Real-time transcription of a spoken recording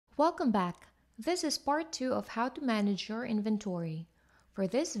Welcome back. This is part 2 of how to manage your inventory. For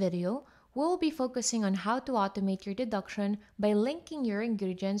this video, we'll be focusing on how to automate your deduction by linking your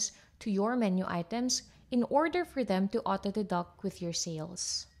ingredients to your menu items in order for them to auto-deduct with your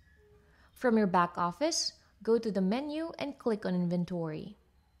sales. From your back office, go to the menu and click on Inventory.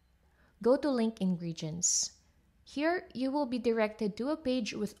 Go to Link Ingredients. Here, you will be directed to a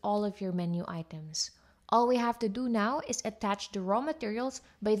page with all of your menu items. All we have to do now is attach the raw materials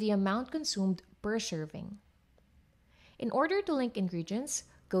by the amount consumed per serving. In order to link ingredients,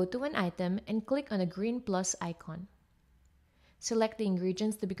 go to an item and click on the green plus icon. Select the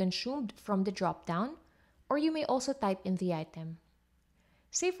ingredients to be consumed from the drop-down, or you may also type in the item.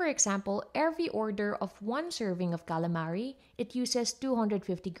 Say for example, every order of 1 serving of calamari, it uses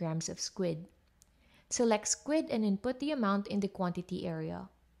 250 grams of squid. Select squid and input the amount in the quantity area.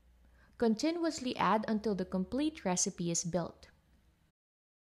 Continuously add until the complete recipe is built.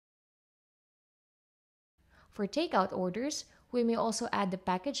 For takeout orders, we may also add the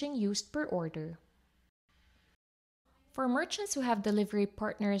packaging used per order. For merchants who have delivery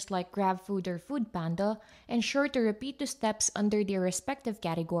partners like GrabFood or Foodpanda, ensure to repeat the steps under their respective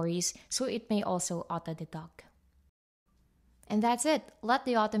categories so it may also auto-deduct. And that's it. Let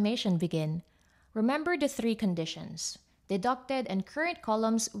the automation begin. Remember the 3 conditions. Deducted and current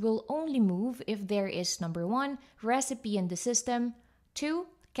columns will only move if there is number 1, recipe in the system, 2,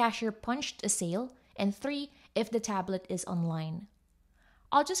 cashier punched a sale, and 3, if the tablet is online.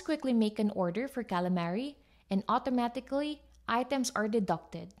 I'll just quickly make an order for calamari, and automatically, items are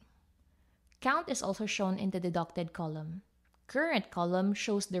deducted. Count is also shown in the deducted column. Current column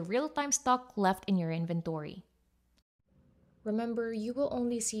shows the real-time stock left in your inventory. Remember, you will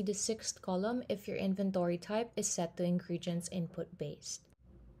only see the 6th column if your inventory type is set to ingredients input based.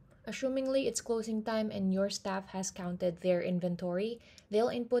 Assumingly it's closing time and your staff has counted their inventory, they'll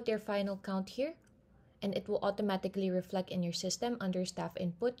input their final count here, and it will automatically reflect in your system under staff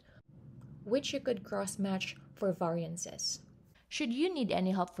input, which you could cross-match for variances. Should you need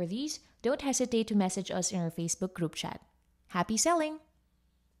any help for these, don't hesitate to message us in our Facebook group chat. Happy selling!